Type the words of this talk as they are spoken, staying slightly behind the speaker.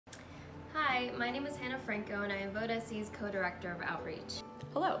Hi, my name is Hannah Franco and I am Vote SC's co-director of Outreach.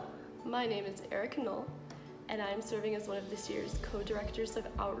 Hello, my name is Erica Knoll and I'm serving as one of this year's co-directors of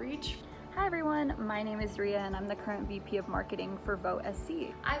Outreach. Hi everyone, my name is Ria and I'm the current VP of Marketing for Vote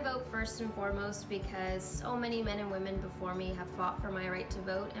SC. I vote first and foremost because so many men and women before me have fought for my right to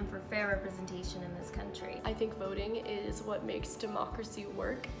vote and for fair representation in this country. I think voting is what makes democracy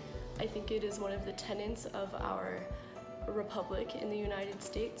work. I think it is one of the tenets of our republic in the United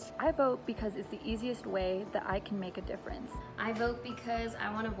States. I vote because it's the easiest way that I can make a difference. I vote because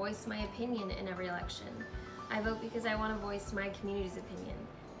I want to voice my opinion in every election. I vote because I want to voice my community's opinion.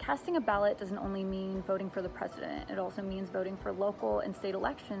 Casting a ballot doesn't only mean voting for the president, it also means voting for local and state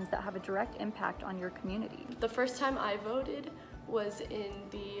elections that have a direct impact on your community. The first time I voted was in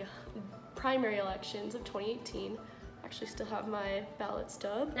the primary elections of 2018. I actually still have my ballot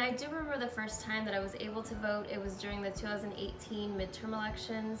stub. And I do remember the first time that I was able to vote. It was during the 2018 midterm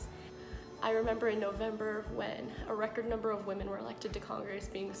elections. I remember in November when a record number of women were elected to Congress,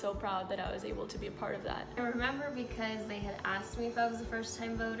 being so proud that I was able to be a part of that. I remember because they had asked me if I was a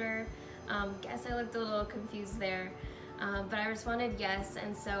first-time voter. Guess I looked a little confused there, but I responded yes,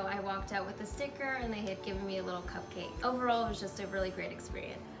 and so I walked out with a sticker and they had given me a little cupcake. Overall, it was just a really great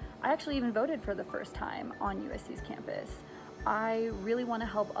experience. I actually even voted for the first time on USC's campus. I really want to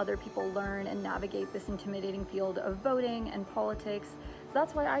help other people learn and navigate this intimidating field of voting and politics, so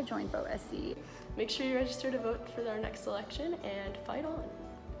that's why I joined Vote SC. Make sure you register to vote for our next election and fight on.